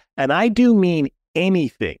desire. And I do mean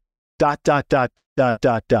anything. ... Yep.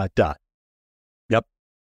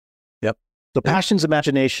 So passions,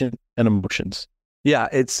 imagination, and emotions. Yeah,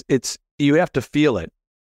 it's you have to feel it.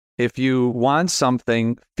 If you want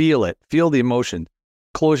something, feel it. Feel the emotion.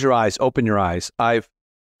 Close your eyes, open your eyes.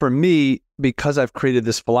 For me, because I've created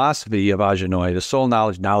this philosophy of Ajanoi, the soul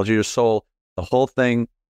knowledge of your soul, the whole thing,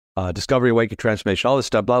 discovery, awakening, transformation, all this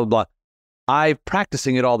stuff, blah, blah, blah. I'm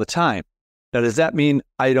practicing it all the time. Now, does that mean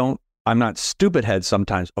I'm not stupid head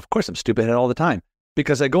sometimes? Of course, I'm stupid head all the time,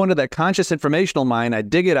 because I go into that conscious informational mind, I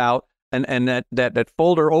dig it out, and that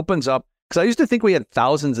folder opens up. Because I used to think we had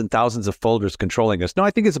thousands and thousands of folders controlling us. No,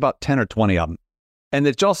 I think it's about 10 or 20 of them. And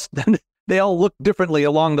they all look differently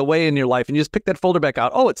along the way in your life. And you just pick that folder back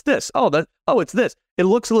out. Oh, it's this. Oh, it's this. It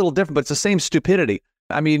looks a little different, but it's the same stupidity.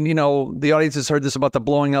 I mean, the audience has heard this about the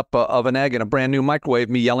blowing up of an egg in a brand new microwave,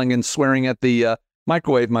 me yelling and swearing at the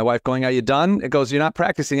microwave, my wife going, "Are you done?" It goes, "You're not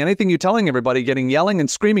practicing anything you're telling everybody, yelling and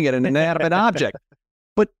screaming at an inanimate object."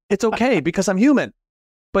 but it's okay because I'm human.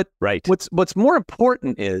 But Right. what's more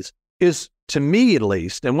important is to me at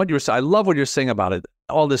least, and what you were saying, I love what you're saying about it,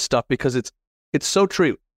 all this stuff, because it's so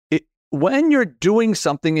true. When you're doing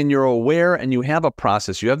something and you're aware and you have a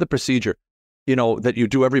process, you have the procedure, that you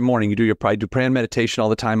do every morning. I do prayer and meditation all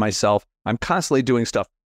the time myself. I'm constantly doing stuff.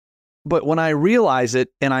 But when I realize it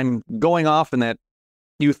and I'm going off in that,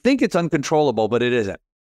 you think it's uncontrollable, but it isn't.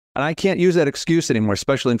 And I can't use that excuse anymore,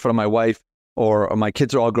 especially in front of my wife or my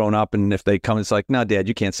kids are all grown up. And if they come, it's like, no, Dad,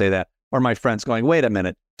 you can't say that. Or my friends going, wait a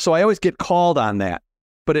minute. So I always get called on that.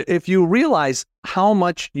 But if you realize how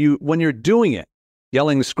much when you're doing it,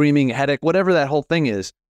 yelling, screaming, headache, whatever that whole thing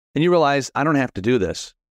is, and you realize, I don't have to do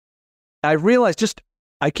this. I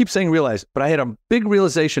keep saying realize, but I had a big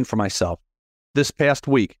realization for myself this past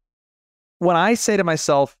week. When I say to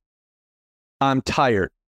myself, I'm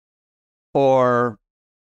tired, or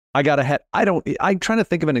I got a head, I'm trying to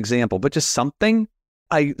think of an example, but just something.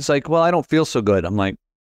 It's like, well, I don't feel so good. I'm like,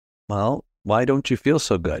 well, why don't you feel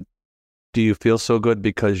so good? Do you feel so good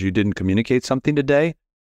because you didn't communicate something today?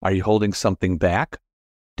 Are you holding something back?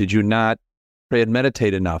 Did you not pray and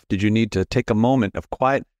meditate enough? Did you need to take a moment of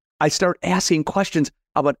quiet? I start asking questions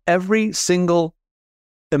about every single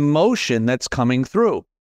emotion that's coming through.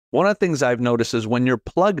 One of the things I've noticed is when you're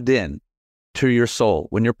plugged in to your soul,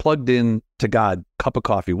 when you're plugged in to God, cup of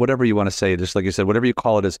coffee, whatever you want to say, just like you said, whatever you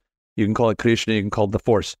call it is, you can call it Krishna, you can call it the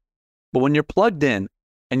force. But when you're plugged in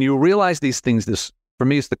and you realize these things, for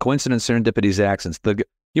me, it's the coincidence, serendipities, accidents.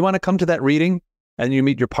 You want to come to that reading and you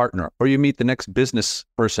meet your partner, or you meet the next business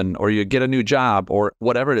person, or you get a new job, or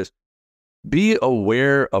whatever it is. Be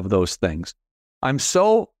aware of those things. I'm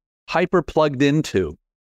so hyper plugged into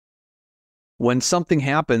when something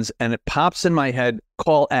happens and it pops in my head,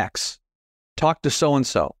 call X, talk to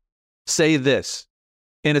so-and-so, say this.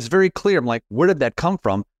 And it's very clear. I'm like, where did that come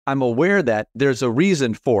from? I'm aware that there's a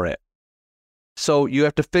reason for it. So you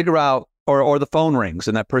have to figure out, or the phone rings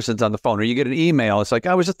and that person's on the phone, or you get an email. It's like,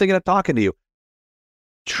 I was just thinking of talking to you.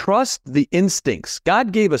 Trust the instincts.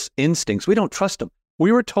 God gave us instincts. We don't trust them.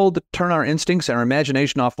 We were told to turn our instincts and our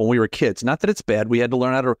imagination off when we were kids. Not that it's bad. We had to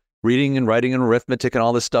learn how to reading and writing and arithmetic and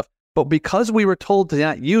all this stuff. But because we were told to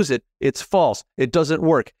not use it, it's false. It doesn't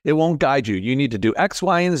work. It won't guide you. You need to do X,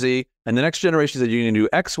 Y, and Z. And the next generation said you need to do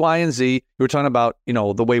X, Y, and Z. You were talking about,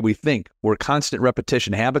 the way we think. We're constant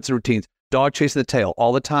repetition, habits and routines, dog chasing the tail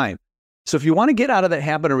all the time. So if you want to get out of that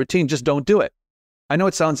habit or routine, just don't do it. I know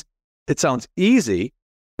it sounds easy,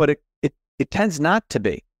 but it tends not to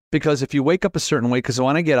be. Because if you wake up a certain way, because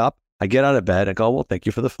when I get up, I get out of bed, I go, well, thank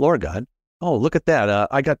you for the floor, God. Oh, look at that.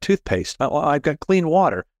 I got toothpaste. Oh, I've got clean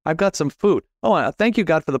water. I've got some food. Oh, thank you,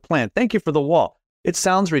 God, for the plant. Thank you for the wall. It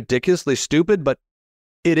sounds ridiculously stupid, but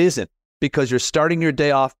it isn't, because you're starting your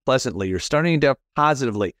day off pleasantly. You're starting your day off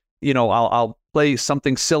positively. I'll play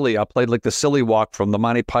something silly. I'll play like the Silly Walk from the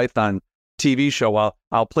Monty Python TV show.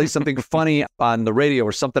 I'll play something funny on the radio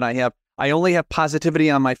or something I only have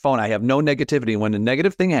positivity on my phone. I have no negativity. When a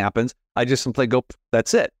negative thing happens, I just simply go,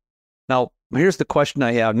 that's it. Now, here's the question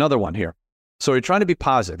I have, another one here. So you're trying to be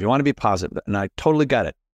positive. You want to be positive, and I totally get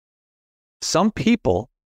it. Some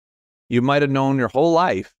people you might have known your whole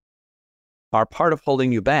life are part of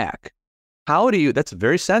holding you back. That's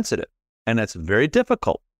very sensitive, and that's very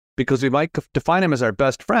difficult, because we might define them as our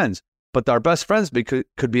best friends, but our best friends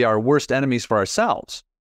could be our worst enemies for ourselves.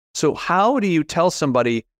 So how do you tell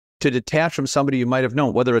somebody to detach from somebody you might have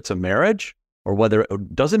known, whether it's a marriage or whether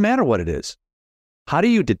it doesn't matter what it is? How do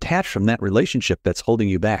you detach from that relationship that's holding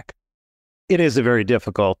you back? It is a very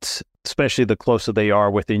difficult, especially the closer they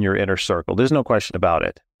are within your inner circle. There's no question about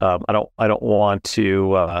it. I don't want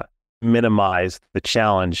to minimize the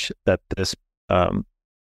challenge that this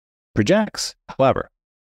projects. However,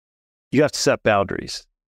 you have to set boundaries.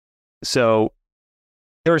 So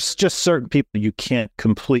there's just certain people you can't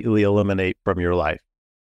completely eliminate from your life.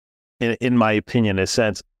 In my opinion, in a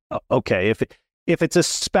sense, okay, if it's a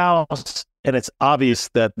spouse and it's obvious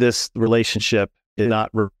that this relationship is not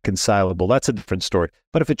reconcilable, that's a different story.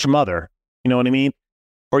 But if it's your mother, you know what I mean?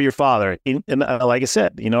 Or your father, and like I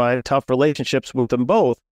said, I have tough relationships with them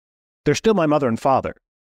both. They're still my mother and father,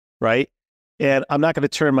 right? And I'm not going to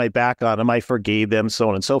turn my back on them. I forgave them, so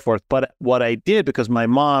on and so forth. But what I did, because my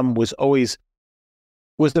mom was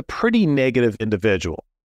a pretty negative individual.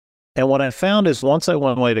 And what I found is once I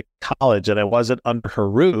went away to college and I wasn't under her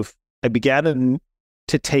roof, I began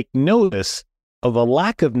to take notice of a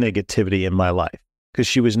lack of negativity in my life, because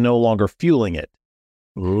she was no longer fueling it.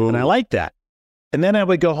 Ooh. And I liked that. And then I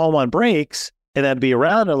would go home on breaks and I'd be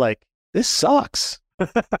around and like, this sucks.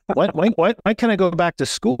 Why can't I go back to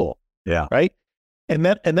school? Yeah. Right. And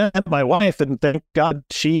then my wife, and thank God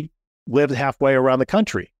she lived halfway around the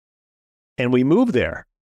country, and we moved there.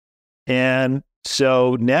 And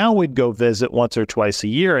so now we'd go visit once or twice a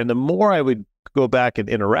year. And the more I would go back and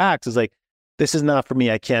interact, it's like, this is not for me.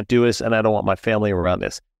 I can't do this. And I don't want my family around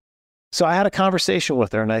this. So I had a conversation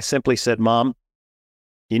with her and I simply said, Mom,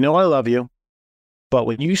 I love you. But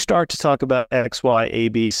when you start to talk about X, Y, A,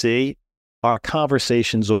 B, C, our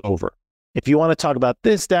conversation's over. If you want to talk about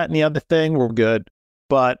this, that, and the other thing, we're good.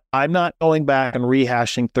 But I'm not going back and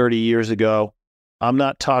rehashing 30 years ago. I'm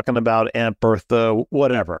not talking about Aunt Bertha,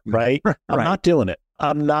 whatever, right? I'm not doing it.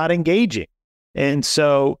 I'm not engaging. And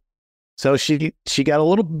so she got a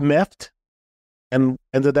little miffed, and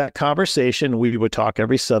into that conversation, we would talk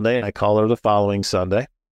every Sunday, and I call her the following Sunday.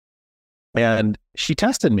 And she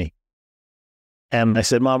tested me. And I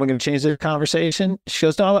said, Mom, we're going to change the conversation. She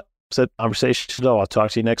goes, no. I said, conversation, no, I'll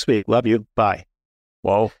talk to you next week. Love you. Bye.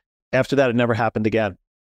 Whoa. After that, it never happened again.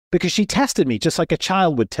 Because she tested me just like a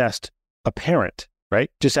child would test a parent,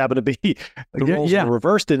 right? Just happened to be the roles were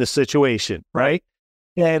reversed in the situation, right?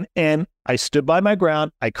 And I stood by my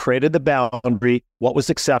ground. I created the boundary. What was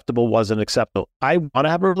acceptable wasn't acceptable. I want to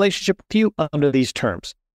have a relationship with you under these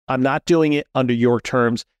terms. I'm not doing it under your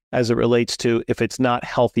terms as it relates to if it's not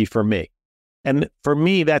healthy for me. And for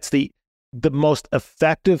me, that's the most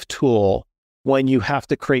effective tool when you have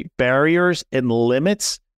to create barriers and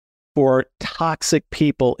limits for toxic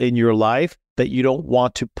people in your life that you don't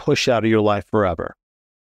want to push out of your life forever.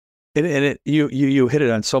 You hit it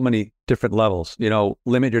on so many different levels.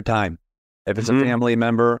 Limit your time. If it's a family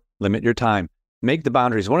member, limit your time. Make the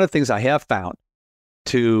boundaries. One of the things I have found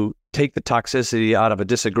to take the toxicity out of a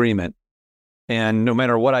disagreement, and no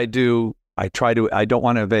matter what I do, I don't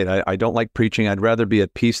want to evade. I don't like preaching. I'd rather be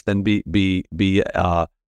at peace than be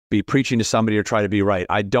preaching to somebody or try to be right.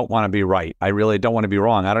 I don't want to be right. I really don't want to be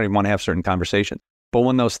wrong. I don't even want to have certain conversations. But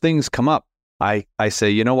when those things come up, I say,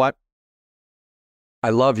 you know what? I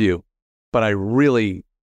love you, but I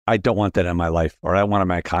don't want that in my life, or I want it in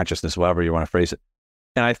my consciousness, however you want to phrase it.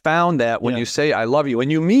 And I found that when you say I love you,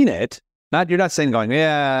 and you mean it, you're not saying going,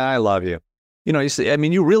 yeah, I love you. You say,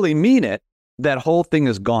 you really mean it, that whole thing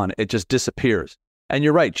is gone. It just disappears. And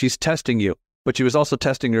you're right, she's testing you, but she was also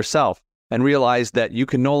testing herself, and realized that you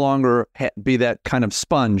can no longer be that kind of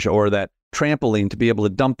sponge or that trampoline to be able to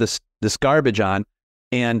dump this garbage on.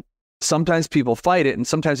 And sometimes people fight it, and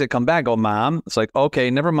sometimes they come back and go, Mom, it's like,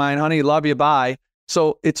 okay, never mind, honey, love you, bye.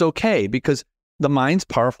 So it's okay, because the mind's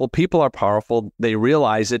powerful, people are powerful, they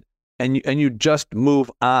realize it, and you just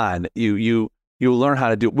move on. You learn how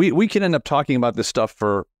to do it. We can end up talking about this stuff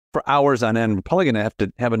for hours on end. We're probably going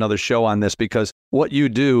to have another show on this, because what you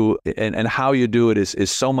do and how you do it is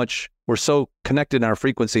so much, we're so connected in our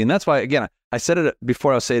frequency. And that's why, again, I said it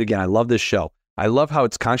before, I'll say it again, I love this show. I love how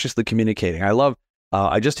it's consciously communicating. I love,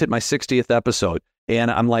 I just hit my 60th episode, and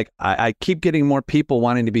I'm like, I keep getting more people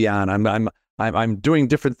wanting to be on. I'm doing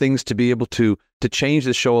different things to be able to change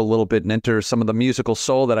the show a little bit and enter some of the musical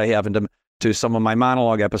soul that I have into some of my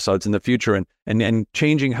monologue episodes in the future, and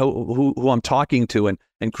changing who I'm talking to,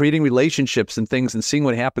 and creating relationships and things, and seeing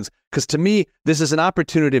what happens. Because to me, this is an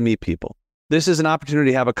opportunity to meet people. This is an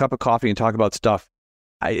opportunity to have a cup of coffee and talk about stuff.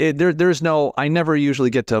 I never usually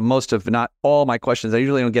get to most of, not all my questions. I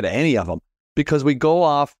usually don't get to any of them, because we go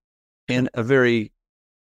off in a very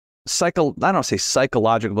I don't want to say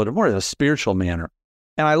psychological, but more of a spiritual manner.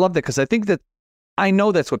 And I love that, because I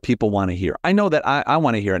know that's what people want to hear. I know that I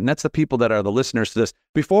want to hear it. And that's the people that are the listeners to this.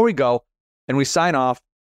 Before we go and we sign off,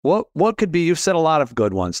 what could be, you've said a lot of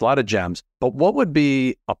good ones, a lot of gems, but what would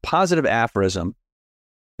be a positive aphorism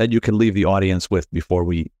that you can leave the audience with before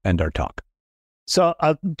we end our talk? So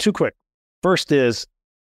too quick. First is,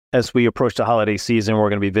 as we approach the holiday season, we're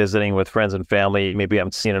going to be visiting with friends and family. Maybe we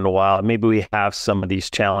haven't seen in a while. Maybe we have some of these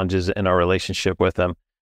challenges in our relationship with them.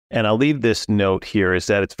 And I'll leave this note here, is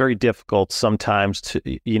that it's very difficult sometimes to,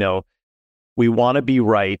 we want to be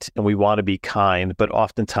right and we want to be kind, but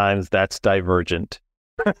oftentimes that's divergent.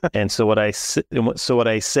 And so what I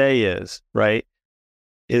say is, right,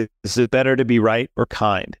 is it better to be right or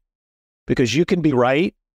kind? Because you can be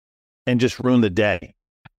right and just ruin the day.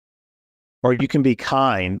 Or you can be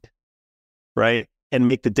kind, right, and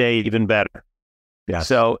make the day even better. Yeah.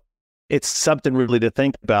 So it's something really to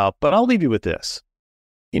think about. But I'll leave you with this.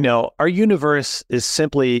 Our universe is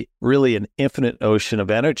simply really an infinite ocean of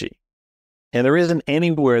energy. And there isn't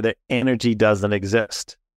anywhere that energy doesn't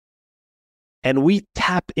exist. And we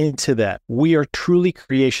tap into that. We are truly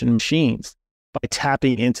creation machines by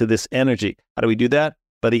tapping into this energy. How do we do that?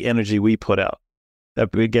 By the energy we put out. That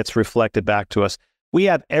gets reflected back to us. We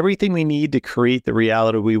have everything we need to create the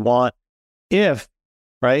reality we want if,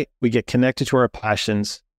 right, we get connected to our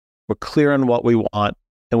passions, we're clear on what we want,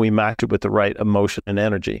 and we match it with the right emotion and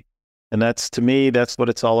energy. And that's, to me, that's what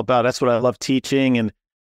it's all about. That's what I love teaching. And,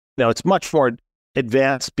 it's much more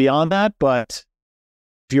advanced beyond that, but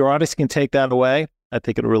if your audience can take that away, I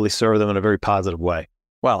think it'll really serve them in a very positive way.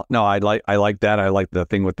 Well, no, I like that. I like the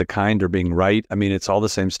thing with the kind or being right. I mean, it's all the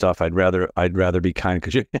same stuff. I'd rather be kind,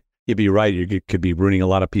 because you'd be right. You could be ruining a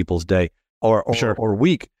lot of people's day or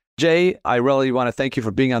week. Jay, I really want to thank you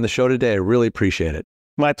for being on the show today. I really appreciate it.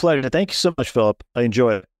 My pleasure. Thank you so much, Philip. I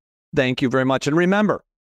enjoy it. Thank you very much. And remember,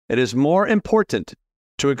 it is more important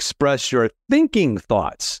to express your thinking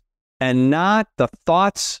thoughts and not the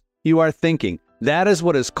thoughts you are thinking. That is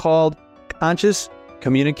what is called conscious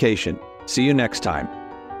communication. See you next time.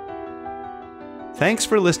 Thanks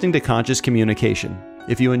for listening to Conscious Communication.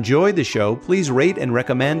 If you enjoyed the show, please rate and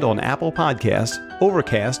recommend on Apple Podcasts,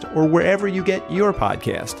 Overcast, or wherever you get your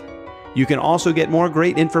podcast. You can also get more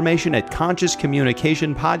great information at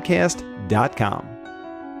consciouscommunicationpodcast.com.